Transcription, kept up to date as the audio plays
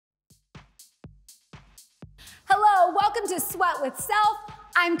Hello, welcome to Sweat with Self.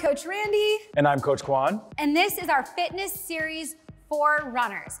 I'm Coach Rhandi. And I'm Coach Quan. And this is our fitness series for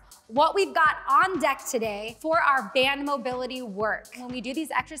runners. What we've got on deck today for our band mobility work. When we do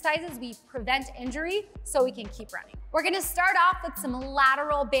these exercises, we prevent injury so we can keep running. We're gonna start off with some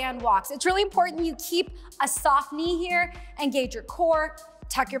lateral band walks. It's really important you keep a soft knee here, engage your core,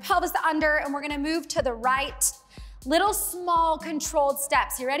 tuck your pelvis under, and we're gonna move to the right. Little small controlled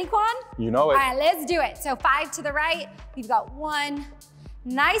steps. You ready, Quan? You know it. All right, let's do it. So 5 to the right, we've got 1,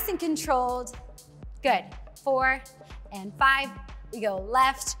 nice and controlled. Good, 4 and 5. We go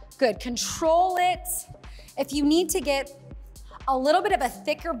left, good, control it. If you need to get a little bit of a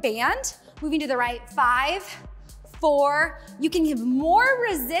thicker band, moving to the right, 5, 4. You can give more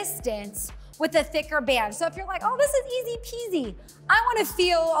resistance with a thicker band. So if you're like, oh, this is easy peasy, I wanna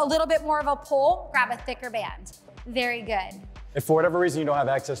feel a little bit more of a pull, grab a thicker band. Very good. If for whatever reason you don't have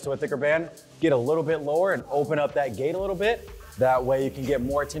access to a thicker band, get a little bit lower and open up that gate a little bit. That way you can get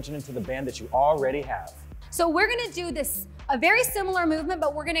more attention into the band that you already have. So we're gonna do this, a very similar movement,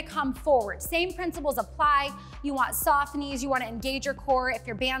 but we're gonna come forward. Same principles apply. You want soft knees, you wanna engage your core. If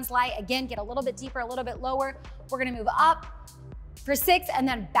your band's light, again, get a little bit deeper, a little bit lower. We're gonna move up for 6 and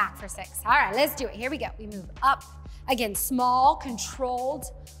then back for 6. All right, let's do it. Here we go. We move up. Again, small, controlled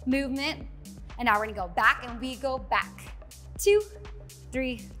movement. And now we're gonna go back and we go back. 2,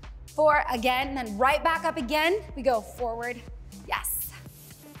 3, 4, again, then right back up again. We go forward, yes.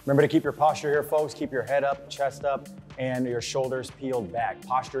 Remember to keep your posture here, folks. Keep your head up, chest up, and your shoulders peeled back.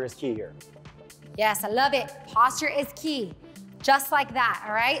 Posture is key here. Yes, I love it. Posture is key, just like that,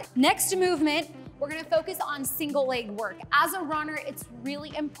 all right? Next movement, we're gonna focus on single leg work. As a runner, it's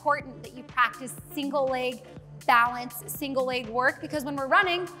really important that you practice single leg balance, single leg work, because when we're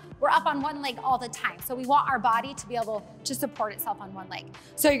running, we're up on one leg all the time. So we want our body to be able to support itself on one leg.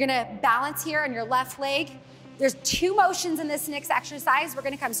 So you're gonna balance here on your left leg. There's 2 motions in this next exercise. We're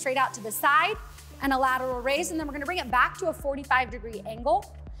gonna come straight out to the side and a lateral raise, and then we're gonna bring it back to a 45-degree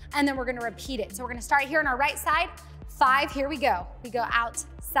angle, and then we're gonna repeat it. So we're gonna start here on our right side. 5, here we go. We go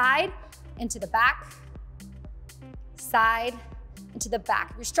outside, into the back, side, into the back.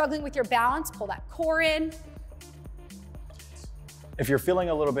 If you're struggling with your balance, pull that core in. If you're feeling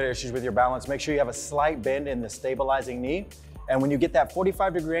a little bit of issues with your balance, make sure you have a slight bend in the stabilizing knee. And when you get that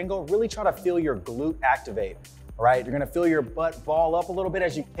 45-degree angle, really try to feel your glute activate, all right? You're gonna feel your butt ball up a little bit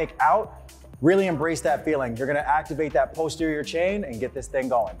as you kick out. Really embrace that feeling. You're gonna activate that posterior chain and get this thing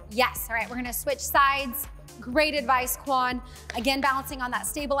going. Yes, all right, we're gonna switch sides. Great advice, Quan. Again, balancing on that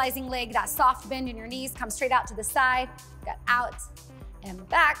stabilizing leg, that soft bend in your knees. Come straight out to the side. Got out and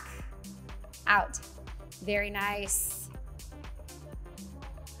back, out. Very nice.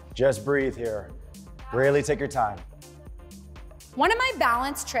 Just breathe here. Really take your time. One of my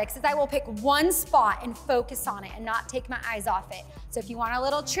balance tricks is I will pick one spot and focus on it and not take my eyes off it. So if you want a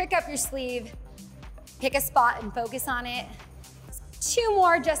little trick up your sleeve, pick a spot and focus on it. 2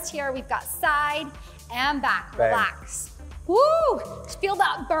 more just here. We've got side and back. Bang. Relax. Woo! Feel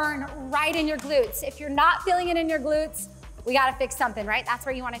that burn right in your glutes. If you're not feeling it in your glutes, we gotta fix something, right? That's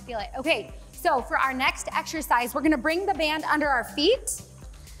where you wanna feel it. Okay, so for our next exercise, we're gonna bring the band under our feet,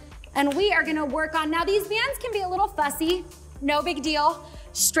 and we are gonna work on, now these bands can be a little fussy, no big deal.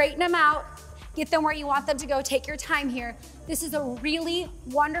 Straighten them out, get them where you want them to go, take your time here. This is a really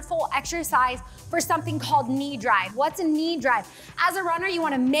wonderful exercise for something called knee drive. What's a knee drive? As a runner, you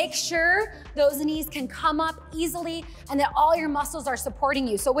wanna make sure those knees can come up easily and that all your muscles are supporting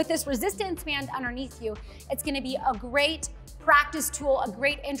you. So with this resistance band underneath you, it's gonna be a great practice tool, a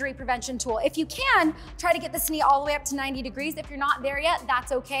great injury prevention tool. If you can, try to get this knee all the way up to 90 degrees. If you're not there yet,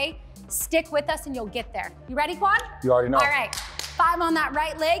 that's okay. Stick with us and you'll get there. You ready, Quan? You already know. All right, 5 on that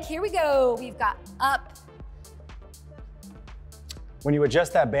right leg. Here we go. We've got up. When you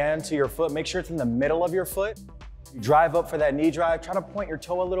adjust that band to your foot, make sure it's in the middle of your foot. You drive up for that knee drive, try to point your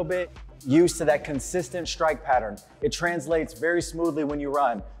toe a little bit. Used to that consistent strike pattern. It translates very smoothly when you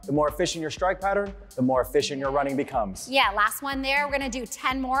run. The more efficient your strike pattern, the more efficient your running becomes. Yeah, last one there. We're gonna do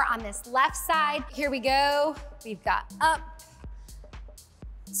 10 more on this left side. Here we go. We've got up,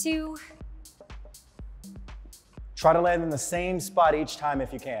 2. Try to land in the same spot each time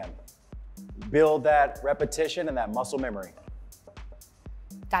if you can. Build that repetition and that muscle memory.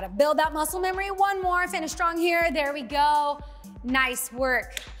 Gotta build that muscle memory. 1 more, finish strong here. There we go. Nice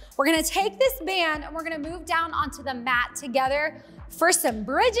work. We're gonna take this band and we're gonna move down onto the mat together for some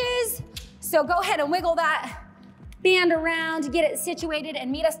bridges. So go ahead and wiggle that band around to get it situated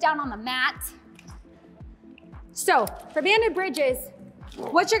and meet us down on the mat. So for banded bridges,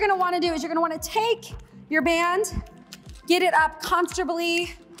 what you're gonna wanna do is you're gonna wanna take your band, get it up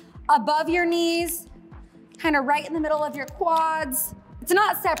comfortably above your knees, kind of right in the middle of your quads. It's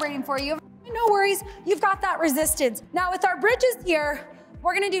not separating for you. No worries, you've got that resistance. Now with our bridges here,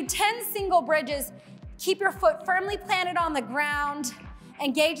 we're gonna do 10 single bridges. Keep your foot firmly planted on the ground.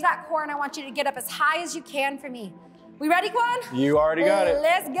 Engage that core, and I want you to get up as high as you can for me. We ready, Quan? You already got it.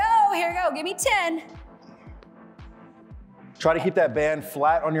 Let's go, here we go, give me 10. Try to keep that band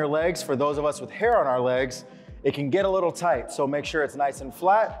flat on your legs. For those of us with hair on our legs, it can get a little tight, so make sure it's nice and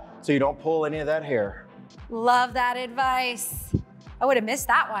flat so you don't pull any of that hair. Love that advice. I would have missed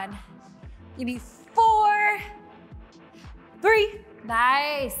that one. Give me 4, 3,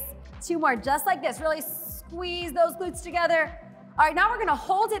 nice. 2 more, just like this. Really squeeze those glutes together. All right, now we're gonna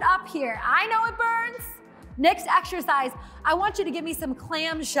hold it up here. I know it burns. Next exercise, I want you to give me some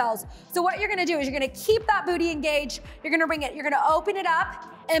clamshells. So what you're gonna do is you're gonna keep that booty engaged. You're gonna open it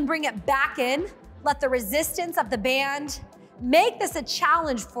up and bring it back in. Let the resistance of the band make this a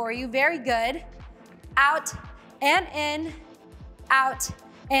challenge for you. Very good. Out and in, out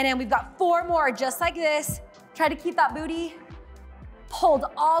and in. We've got 4 more just like this. Try to keep that booty pulled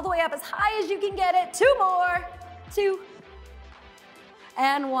all the way up as high as you can get it. 2 more, 2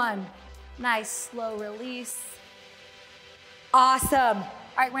 and 1. Nice, slow release. Awesome. All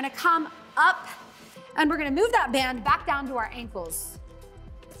right, we're gonna come up and we're gonna move that band back down to our ankles.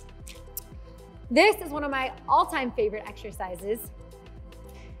 This is one of my all-time favorite exercises.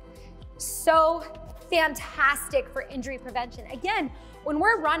 So fantastic for injury prevention. Again, when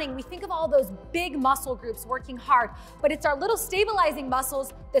we're running, we think of all those big muscle groups working hard, but it's our little stabilizing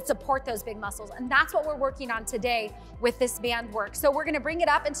muscles that support those big muscles. And that's what we're working on today with this band work. So we're gonna bring it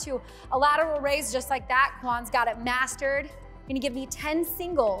up into a lateral raise just like that. Quan's got it mastered. You're gonna give me 10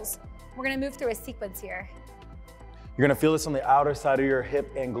 singles. We're gonna move through a sequence here. You're gonna feel this on the outer side of your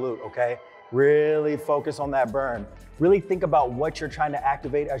hip and glute, okay? Really focus on that burn. Really think about what you're trying to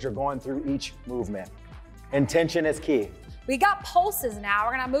activate as you're going through each movement. Intention is key. We got pulses now.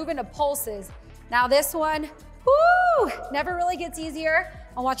 We're gonna move into pulses. Now this one, whoo, never really gets easier.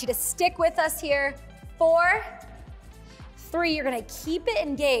 I want you to stick with us here. 4, 3, you're gonna keep it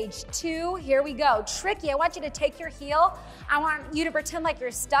engaged. 2, here we go. Tricky, I want you to take your heel. I want you to pretend like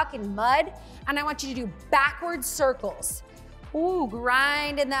you're stuck in mud, and I want you to do backward circles. Ooh,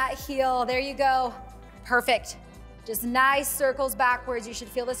 grind in that heel, there you go. Perfect. Just nice circles backwards. You should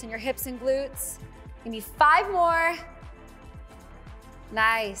feel this in your hips and glutes. Give me 5 more.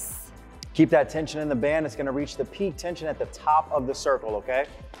 Nice. Keep that tension in the band. It's gonna reach the peak tension at the top of the circle, okay?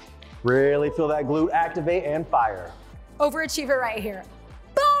 Really feel that glute activate and fire. Overachiever right here.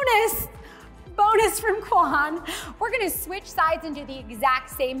 Bonus! Bonus from Quan. We're gonna switch sides and do the exact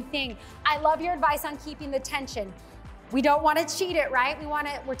same thing. I love your advice on keeping the tension. We don't wanna cheat it, right?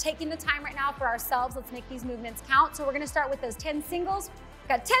 We're taking the time right now for ourselves. Let's make these movements count. So we're gonna start with those 10 singles. We've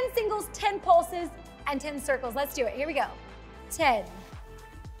got 10 singles, 10 pulses, and 10 circles. Let's do it, here we go. 10.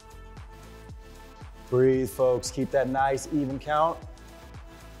 Breathe, folks. Keep that nice, even count.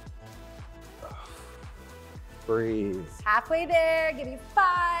 Breathe. Halfway there, give me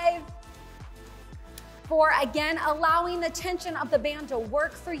 5. 4, again, allowing the tension of the band to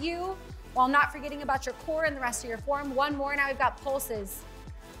work for you while not forgetting about your core and the rest of your form. 1 more, now we've got pulses.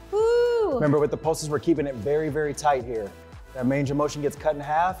 Woo! Remember, with the pulses, we're keeping it very, very tight here. That range of motion gets cut in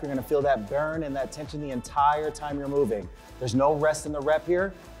half. You're gonna feel that burn and that tension the entire time you're moving. There's no rest in the rep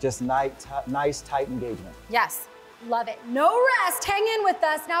here, just nice, tight engagement. Yes, love it. No rest, hang in with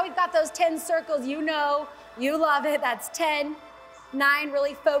us. Now we've got those 10 circles, you know, you love it. That's 10, 9,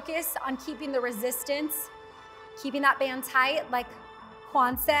 really focus on keeping the resistance, keeping that band tight, like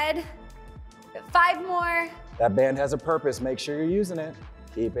Quan said. 5 more. That band has a purpose, make sure you're using it.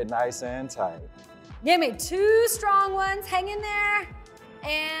 Keep it nice and tight. Give me 2 strong ones, hang in there,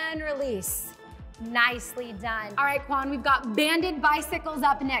 and release. Nicely done. All right, Quan, we've got banded bicycles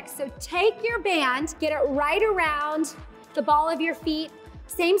up next. So take your band, get it right around the ball of your feet,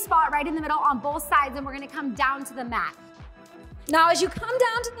 same spot right in the middle on both sides, and we're gonna come down to the mat. Now, as you come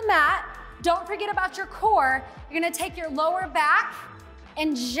down to the mat, don't forget about your core. You're gonna take your lower back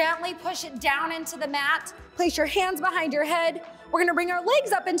and gently push it down into the mat. Place your hands behind your head. We're gonna bring our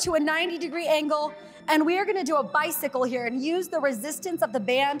legs up into a 90-degree angle, and we are gonna do a bicycle here and use the resistance of the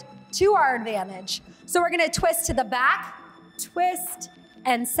band to our advantage. So we're gonna twist to the back, twist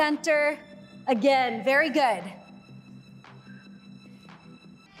and center. Again, very good.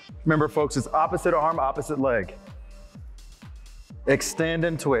 Remember, folks, it's opposite arm, opposite leg. Extend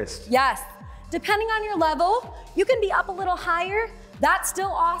and twist. Yes, depending on your level, you can be up a little higher. That's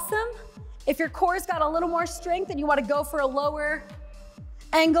still awesome. If your core's got a little more strength and you wanna go for a lower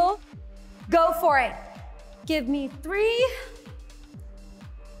angle, go for it. Give me 3,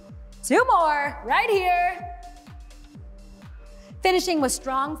 2 more, right here. Finishing with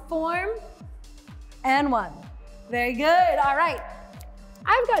strong form and 1. Very good, all right.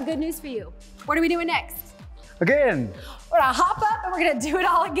 I've got good news for you. What are we doing next? Again. We're gonna hop up and we're gonna do it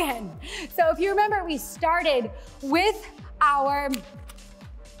all again. So if you remember, we started with our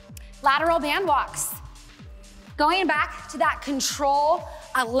lateral band walks. Going back to that control,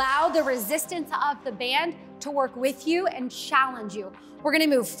 allow the resistance of the band to work with you and challenge you. We're gonna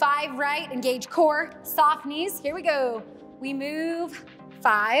move 5 right, engage core, soft knees. Here we go. We move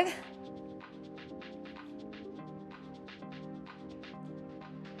 5.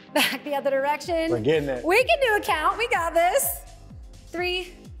 Back the other direction. We're getting it. We can do a count, we got this.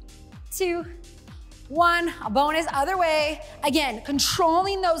 3, 2, 1, a bonus, other way. Again,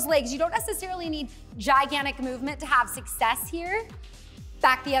 controlling those legs. You don't necessarily need gigantic movement to have success here.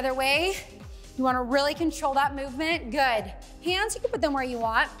 Back the other way. You wanna really control that movement, good. Hands, you can put them where you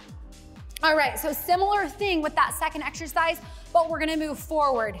want. All right, so similar thing with that second exercise, but we're gonna move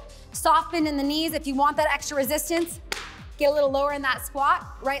forward. Soft bend in the knees. If you want that extra resistance, get a little lower in that squat.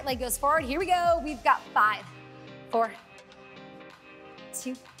 Right leg goes forward. Here we go. We've got 5, 4,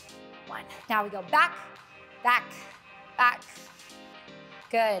 2, 1. Now we go back, back, back.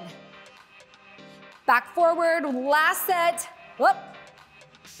 Good. Back forward, last set. Whoop.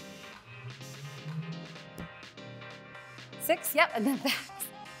 6, yep, and then back.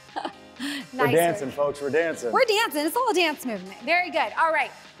 Nice. We're dancing, folks, we're dancing. We're dancing, it's all a dance movement. Very good, all right.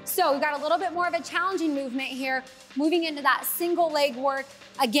 So we've got a little bit more of a challenging movement here, moving into that single leg work.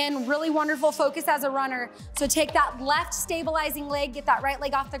 Again, really wonderful focus as a runner. So take that left stabilizing leg, get that right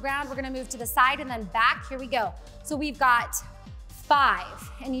leg off the ground. We're gonna move to the side and then back, here we go. So we've got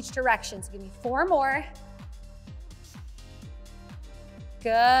 5 in each direction. So give me 4 more.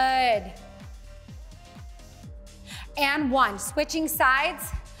 Good. And 1, switching sides.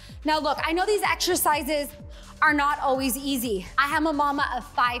 Now look, I know these exercises are not always easy. I am a mama of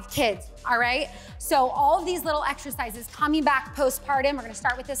 5 kids, all right? So all of these little exercises, coming back postpartum, we're gonna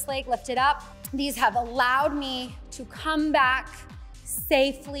start with this leg, lift it up. These have allowed me to come back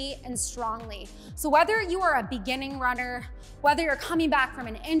safely and strongly. So whether you are a beginning runner, whether you're coming back from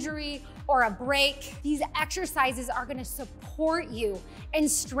an injury or a break, these exercises are gonna support you and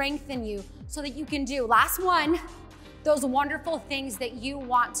strengthen you so that you can do, last one, those wonderful things that you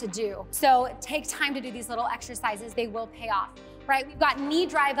want to do. So take time to do these little exercises, they will pay off, right? We've got knee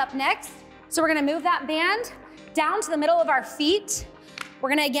drive up next. So we're gonna move that band down to the middle of our feet. We're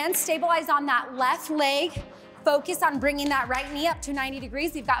gonna again stabilize on that left leg, focus on bringing that right knee up to 90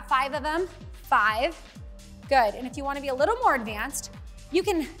 degrees. We've got 5 of them, 5, good. And if you wanna be a little more advanced, you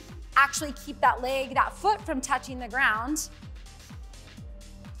can actually keep that leg, that foot from touching the ground.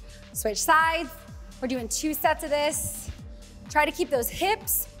 Switch sides. We're doing 2 sets of this. Try to keep those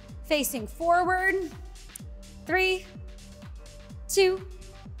hips facing forward. 3, 2,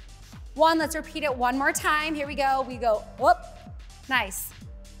 1. Let's repeat it one more time. Here we go. We go, whoop, nice.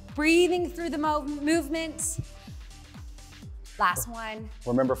 Breathing through the movement. Last one.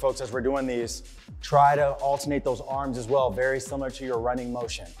 Remember, folks, as we're doing these, try to alternate those arms as well, very similar to your running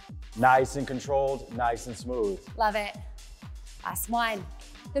motion. Nice and controlled, nice and smooth. Love it. Last one.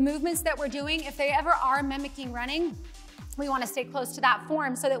 The movements that we're doing, if they ever are mimicking running, we want to stay close to that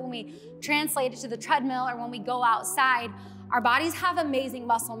form so that when we translate it to the treadmill or when we go outside, our bodies have amazing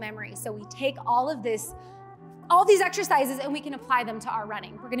muscle memory. So we take all of this, all these exercises, and we can apply them to our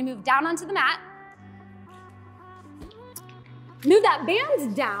running. We're going to move down onto the mat. Move that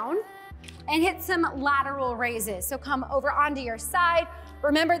band down and hit some lateral raises. So come over onto your side.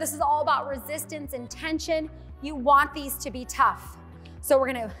 Remember, this is all about resistance and tension. You want these to be tough. So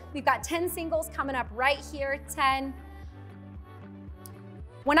we've got 10 singles coming up right here, 10.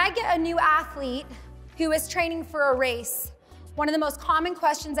 When I get a new athlete who is training for a race, one of the most common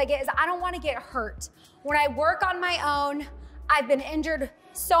questions I get is, I don't want to get hurt. When I work on my own, I've been injured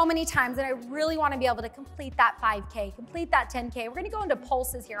so many times and I really want to be able to complete that 5K, complete that 10K. We're going to go into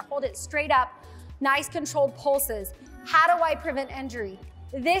pulses here. Hold it straight up, nice controlled pulses. How do I prevent injury?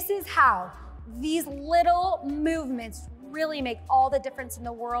 This is how these little movements really make all the difference in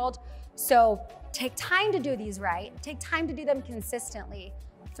the world. So take time to do these right. Take time to do them consistently.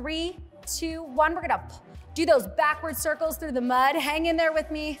 3, 2, 1. We're gonna do those backward circles through the mud. Hang in there with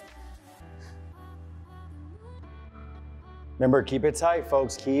me. Remember, keep it tight,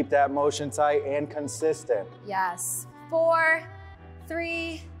 folks. Keep that motion tight and consistent. Yes. 4,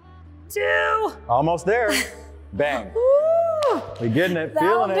 3, 2. Almost there. Bang. Woo! We're getting it,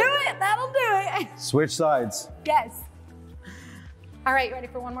 feeling it. That'll do it, that'll do it. Switch sides. Yes. All right, ready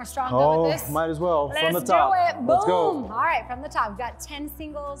for one more strong go with this? Might as well. Let's from the top. do it. Boom. Let's go. All right, from the top. We've got 10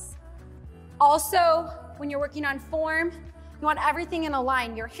 singles. Also, when you're working on form, You want everything in a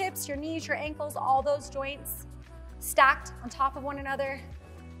line. Your hips, your knees, your ankles, all those joints stacked on top of one another.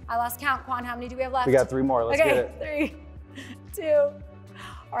 I lost count, Quan. How many do we have left? We got 3 more. Let's get it. 3, 2.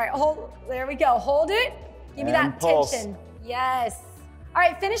 All right, hold. There we go. Hold it. Give me that tension. Yes. All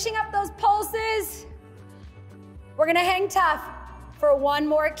right, finishing up those pulses. We're gonna hang tough for one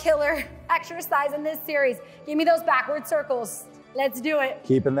more killer exercise in this series. Give me those backward circles. Let's do it.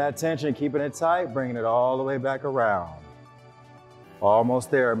 Keeping that tension, keeping it tight, bringing it all the way back around. Almost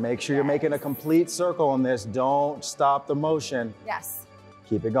there. Make sure you're making a complete circle on this. Don't stop the motion. Yes.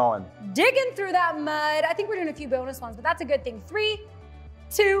 Keep it going. Digging through that mud. I think we're doing a few bonus ones, but that's a good thing. 3,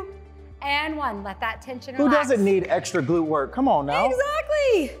 2, and 1. Let that tension relax. Who doesn't need extra glute work? Come on now.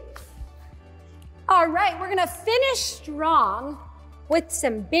 Exactly. All right, we're gonna finish strong with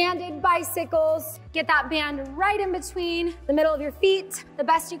some banded bicycles. Get that band right in between the middle of your feet, the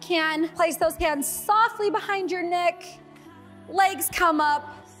best you can. Place those hands softly behind your neck. Legs come up.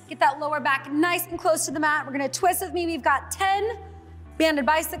 Get that lower back nice and close to the mat. We're gonna twist with me. We've got 10 banded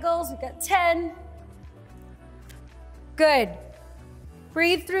bicycles. We've got 10. Good.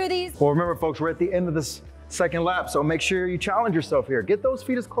 Breathe through these. Well, remember folks, we're at the end of this second lap, so make sure you challenge yourself here. Get those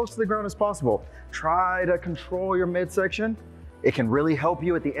feet as close to the ground as possible. Try to control your midsection. It can really help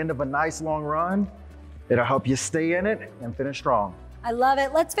you at the end of a nice long run. It'll help you stay in it and finish strong. I love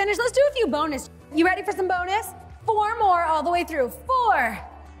it. Let's finish. Let's do a few bonus. You ready for some bonus? 4 more all the way through. 4.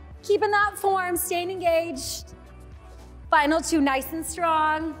 Keeping that form, staying engaged. Final 2, nice and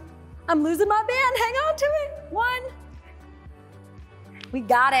strong. I'm losing my band. Hang on to it. 1. We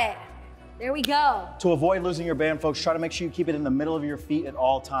got it. There we go. To avoid losing your band, folks, try to make sure you keep it in the middle of your feet at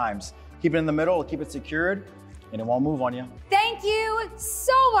all times. Keep it in the middle, keep it secured, and it won't move on you. Thank you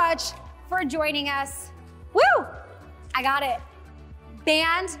so much for joining us. Woo! I got it.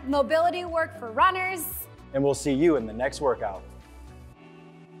 Band mobility work for runners. And we'll see you in the next workout.